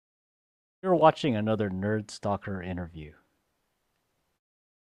You're watching another Nerd Stalker interview.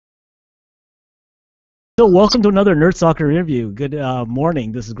 So, welcome to another Nerd Stalker interview. Good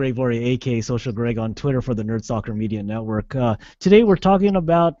morning. This is Greg Laurie, aka Social Greg, on Twitter for the Nerd Stalker Media Network. Today, we're talking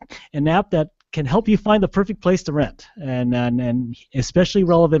about an app that can help you find the perfect place to rent, and especially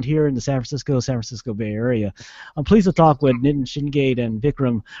relevant here in the San Francisco Bay Area. I'm pleased to talk with Nitin Shingate and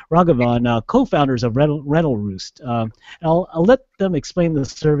Vikram Raghavan, co-founders of RentalRoost. I'll let them explain the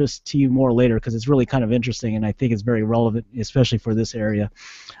service to you more later because it's really kind of interesting, and I think it's very relevant, especially for this area.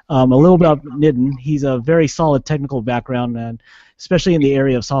 A little about Nitin. He's a very solid technical background, and especially in the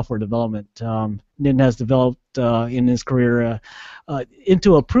area of software development. Nitin has developed in his career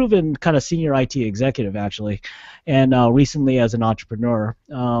into a proven kind of senior IT executive, actually, and recently as an entrepreneur.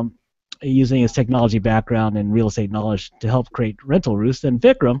 Using his technology background and real estate knowledge to help create RentalRoost. And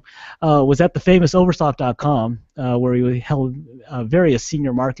Vikram was at the famous Overstock.com, where he held various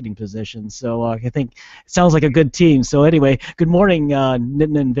senior marketing positions. So I think it sounds like a good team. So anyway, good morning,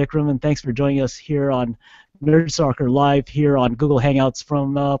 Nitin and Vikram, and thanks for joining us here on Nerd Stalker Live here on Google Hangouts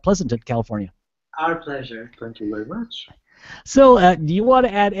from Pleasanton, California. Our pleasure. Thank you very much. So, do you want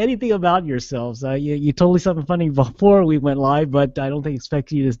to add anything about yourselves? You told me something funny before we went live, but I don't think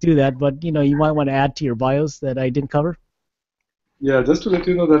expect you to do that. But you might want to add to your bios that I didn't cover. Yeah, just to let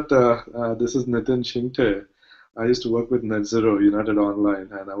you know that this is Nitin Shingate. I used to work with NetZero, United Online,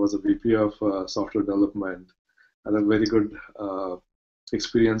 and I was a VP of software development. I had a very good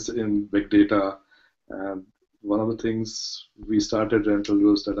experience in big data. And one of the things we started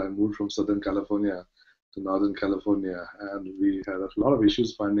RentalRoost that I moved from Southern California to Northern California, and we had a lot of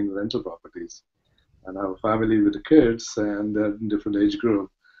issues finding rental properties. And I have a family with the kids, and they're in different age group.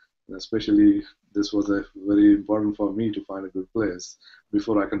 And especially, this was very important for me to find a good place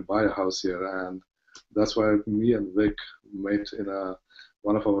before I can buy a house here. And that's why me and Vic met in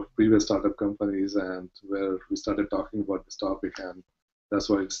one of our previous startup companies, and where we started talking about this topic. And that's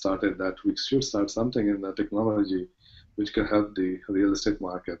why it started that we should start something in the technology which can help the real estate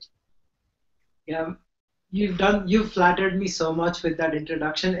market. Yeah, you've flattered me so much with that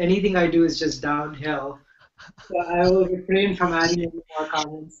introduction. Anything I do is just downhill. So I will refrain from adding any more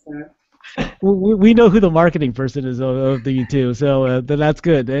comments there. We know who the marketing person is of the two, so that's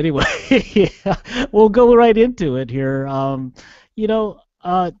good. Anyway, yeah, we'll go right into it here. You know,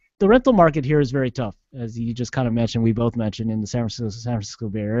 the rental market here is very tough, as you just kind of mentioned. We both mentioned in the San Francisco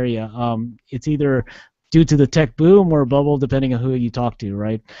Bay Area. It's either due to the tech boom or bubble, depending on who you talk to,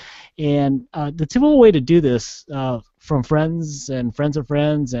 right? And the typical way to do this, from friends and friends of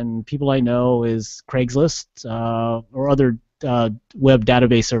friends and people I know, is Craigslist or other web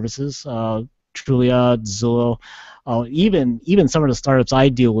database services, Trulia, Zillow, even some of the startups I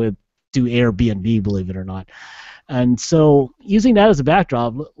deal with do Airbnb, believe it or not. And so, using that as a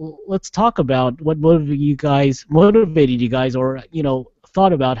backdrop, let's talk about what motivated you guys, or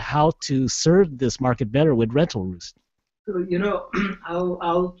thought about how to serve this market better with RentalRoost. So,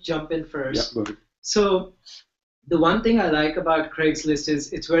 I'll jump in first. Yeah, go ahead. So the one thing I like about Craigslist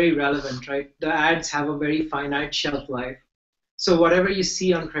is it's very relevant, right? The ads have a very finite shelf life. So whatever you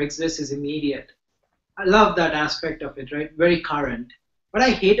see on Craigslist is immediate. I love that aspect of it, right? Very current. What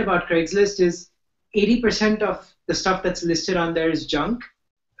I hate about Craigslist is 80% of the stuff that's listed on there is junk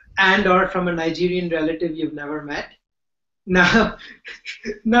and or from a Nigerian relative you've never met. Now,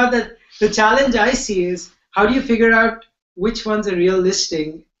 now that the challenge I see is how do you figure out which one's a real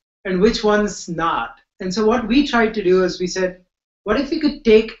listing and which one's not? And so what we tried to do is we said, what if we could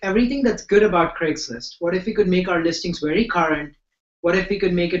take everything that's good about Craigslist? What if we could make our listings very current? What if we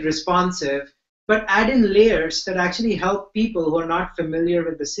could make it responsive, but add in layers that actually help people who are not familiar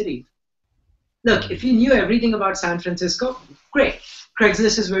with the city? Look, if you knew everything about San Francisco, great.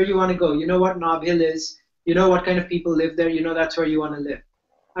 Craigslist is where you want to go. You know what Nob Hill is. You know what kind of people live there. You know that's where you want to live.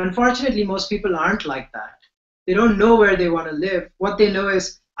 Unfortunately, most people aren't like that. They don't know where they want to live. What they know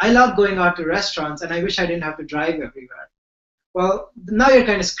is, I love going out to restaurants, and I wish I didn't have to drive everywhere. Well, now you're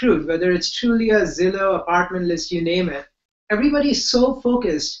kind of screwed, whether it's Trulia, Zillow, Apartment List, you name it. Everybody is so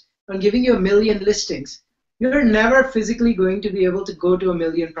focused on giving you a million listings. You're never physically going to be able to go to a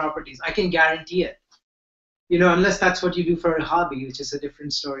million properties. I can guarantee it. Unless that's what you do for a hobby, which is a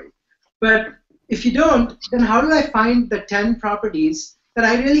different story. But if you don't, then how do I find the 10 properties that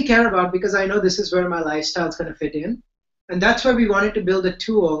I really care about because I know this is where my lifestyle is going to fit in? And that's why we wanted to build a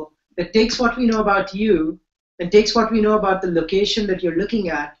tool that takes what we know about you and takes what we know about the location that you're looking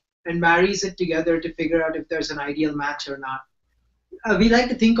at and marries it together to figure out if there's an ideal match or not. We like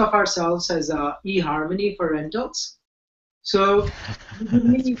to think of ourselves as eHarmony for rentals. So,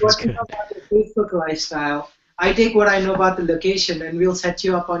 what you know about your Facebook lifestyle, I take what I know about the location and we'll set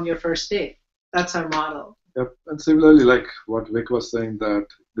you up on your first date. That's our model. Yep. And similarly, like what Vic was saying, that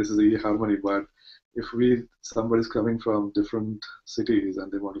this is eHarmony, but if somebody's coming from different cities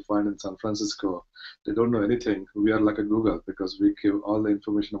and they want to find in San Francisco, they don't know anything. We are like a Google because we give all the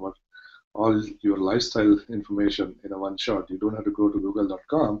information about all your lifestyle information in a one shot. You don't have to go to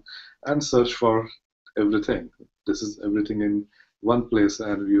google.com and search for everything. This is everything in one place,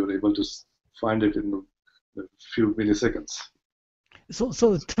 and you're able to find it in a few milliseconds.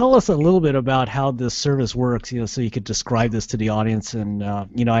 So tell us a little bit about how this service works, so you could describe this to the audience. And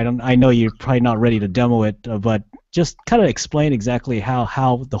I know you're probably not ready to demo it, but just kind of explain exactly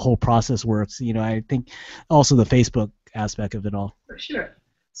how the whole process works. I think also the Facebook aspect of it all. For sure.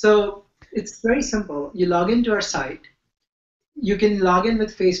 So it's very simple. You log into our site. You can log in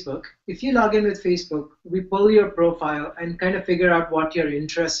with Facebook. If you log in with Facebook, we pull your profile and kind of figure out what your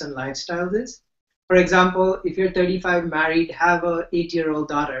interests and lifestyle is. For example, if you're 35, married, have a 8-year-old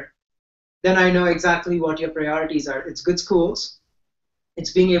daughter, then I know exactly what your priorities are. It's good schools.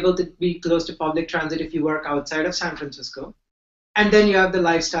 It's being able to be close to public transit if you work outside of San Francisco. And then you have the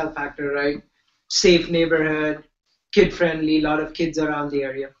lifestyle factor, right? Safe neighborhood, kid-friendly, a lot of kids around the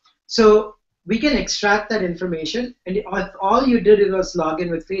area. So we can extract that information, and if all you did was log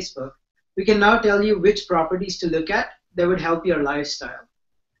in with Facebook, we can now tell you which properties to look at that would help your lifestyle.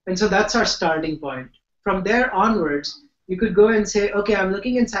 And so that's our starting point. From there onwards, you could go and say, okay, I'm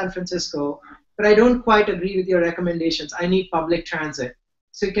looking in San Francisco, but I don't quite agree with your recommendations. I need public transit.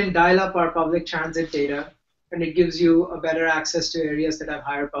 So you can dial up our public transit data, and it gives you a better access to areas that have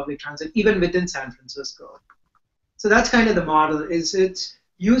higher public transit, even within San Francisco. So that's kind of the model, is it's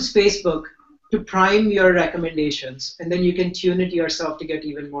use Facebook to prime your recommendations, and then you can tune it yourself to get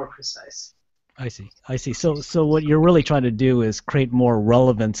even more precise. I see. So what you're really trying to do is create more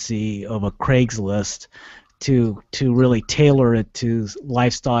relevancy of a Craigslist to really tailor it to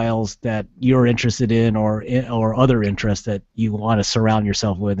lifestyles that you're interested in, or other interests that you want to surround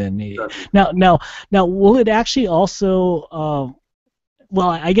yourself with. And now, will it actually also? Well,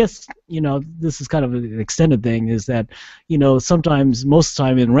 I guess this is kind of an extended thing. Is that sometimes, most of the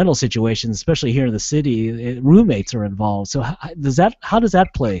time in rental situations, especially here in the city, roommates are involved. So how does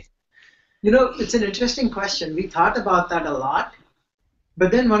that play? It's an interesting question. We thought about that a lot.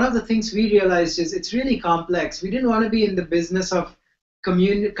 But then one of the things we realized is it's really complex. We didn't want to be in the business of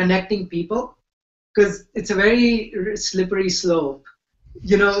connecting people, because it's a very slippery slope.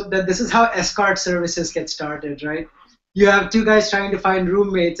 That this is how escort services get started, right? You have two guys trying to find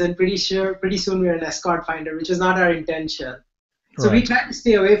roommates, and pretty soon we're an escort finder, which is not our intention. So we tried to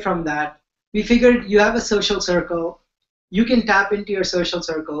stay away from that. We figured you have a social circle. You can tap into your social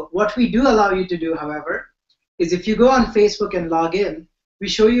circle. What we do allow you to do, however, is if you go on Facebook and log in, we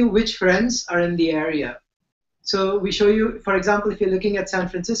show you which friends are in the area. So we show you, for example, if you're looking at San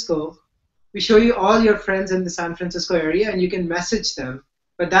Francisco, we show you all your friends in the San Francisco area, and you can message them.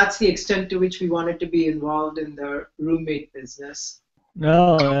 But that's the extent to which we wanted to be involved in the roommate business.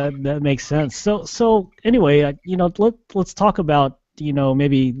 No, that makes sense. So anyway, let's talk about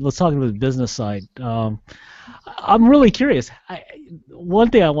maybe let's talk about the business side. I'm really curious. One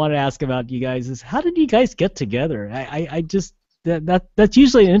thing I want to ask about you guys is, how did you guys get together? I just that's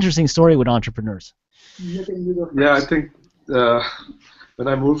usually an interesting story with entrepreneurs. Yeah, I think when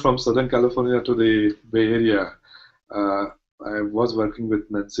I moved from Southern California to the Bay Area, I was working with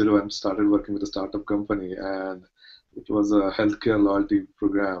Net Zero and started working with a startup company, and it was a healthcare loyalty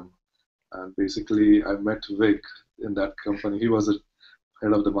program. And basically, I met Vic in that company. He was the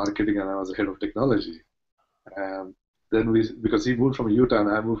head of the marketing, and I was the head of technology. And then because he moved from Utah and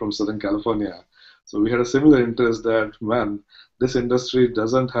I moved from Southern California, so we had a similar interest that, man, this industry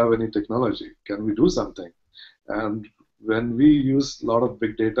doesn't have any technology. Can we do something? And when we use a lot of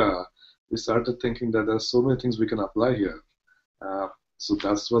big data, we started thinking that there's so many things we can apply here. So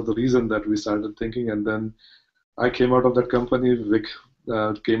that's what the reason that we started thinking. And then I came out of that company. Vic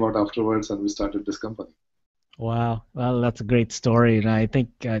came out afterwards, and we started this company. Wow, well, that's a great story, and I think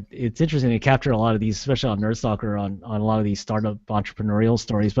it's interesting to capture a lot of these, especially on NerdStalker, on a lot of these startup entrepreneurial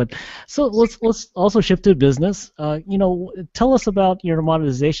stories. But so let's also shift to business. Tell us about your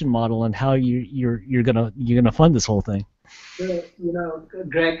monetization model and how you're gonna fund this whole thing.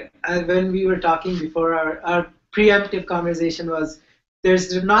 Greg, when we were talking before, our preemptive conversation was,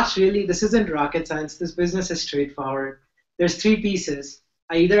 this isn't rocket science. This business is straightforward. There's three pieces.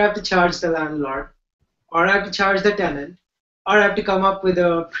 I either have to charge the landlord, or I have to charge the tenant, or I have to come up with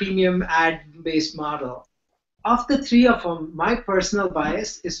a premium ad-based model. Of the three of them, my personal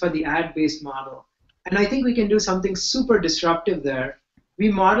bias is for the ad-based model. And I think we can do something super disruptive there.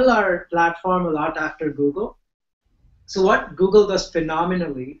 We model our platform a lot after Google. So what Google does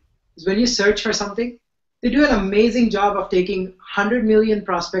phenomenally is when you search for something, they do an amazing job of taking 100 million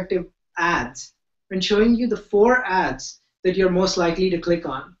prospective ads and showing you the 4 ads that you're most likely to click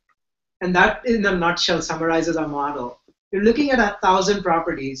on. And that, in a nutshell, summarizes our model. You're looking at 1,000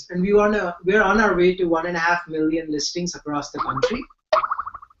 properties, and we're on our way to 1.5 million listings across the country.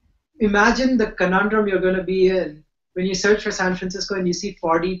 Imagine the conundrum you're going to be in when you search for San Francisco and you see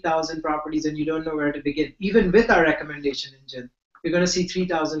 40,000 properties and you don't know where to begin. Even with our recommendation engine, you're going to see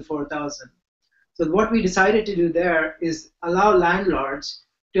 3,000, 4,000. So what we decided to do there is allow landlords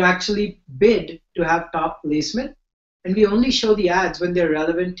to actually bid to have top placement, and we only show the ads when they're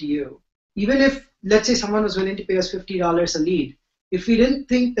relevant to you. Even if, let's say, someone was willing to pay us $50 a lead, if we didn't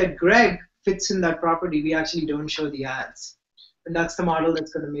think that Greg fits in that property, we actually don't show the ads. And that's the model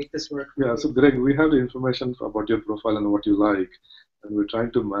that's going to make this work. Yeah, so Greg, we have the information about your profile and what you like, and we're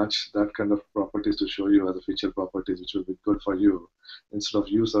trying to match that kind of properties to show you as a feature properties, which will be good for you, instead of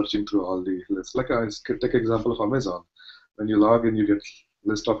you searching through all the lists. Like I take example of Amazon. When you log in, you get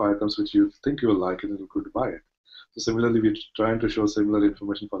list of items which you think you will like, and you could buy it. So similarly, we're trying to show similar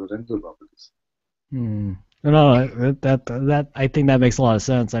information for the rental properties. No, that I think that makes a lot of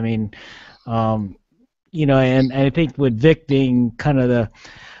sense. I mean, and I think with Vic being kind of a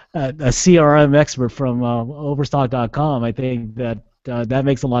CRM expert from Overstock.com, I think that that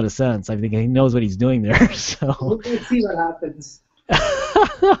makes a lot of sense. I think he knows what he's doing there. So we'll see what happens.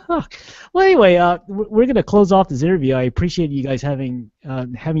 Well, anyway, we're going to close off this interview. I appreciate you guys having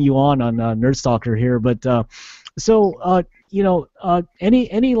you on NerdStalker here. But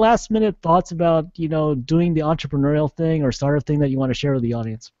any last minute thoughts about doing the entrepreneurial thing or startup thing that you want to share with the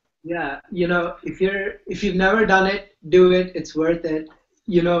audience? Yeah, if you've never done it, do it. It's worth it.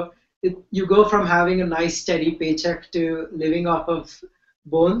 You go from having a nice steady paycheck to living off of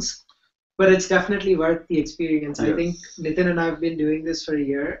bones, but it's definitely worth the experience. Yes. I think Nitin and I have been doing this for a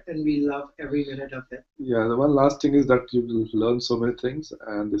year, and we love every minute of it. Yeah, the one last thing is that you will learn so many things,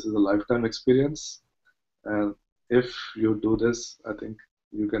 and this is a lifetime experience. And if you do this, I think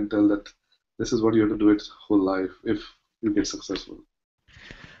you can tell that this is what you have to do it whole life if you get successful.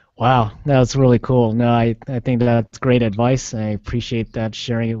 Wow, that's really cool. No, I think that's great advice. I appreciate that,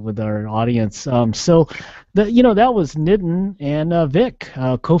 sharing it with our audience. So, that was Nitin and Vic,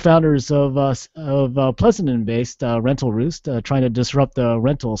 co-founders of Pleasanton-based RentalRoost, trying to disrupt the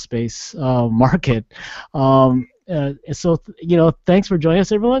rental space market. So, thanks for joining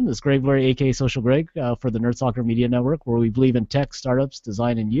us, everyone. This is Greg Laurie, aka Social Greg, for the NerdStalker Media Network, where we believe in tech, startups,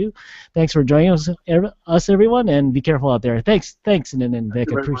 design, and you. Thanks for joining us, everyone, and be careful out there. Thanks, Nitin and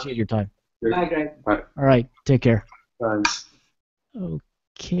Vic. I appreciate your time. Bye, Greg. Bye. All right, take care. Thanks.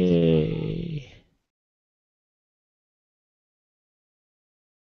 Okay.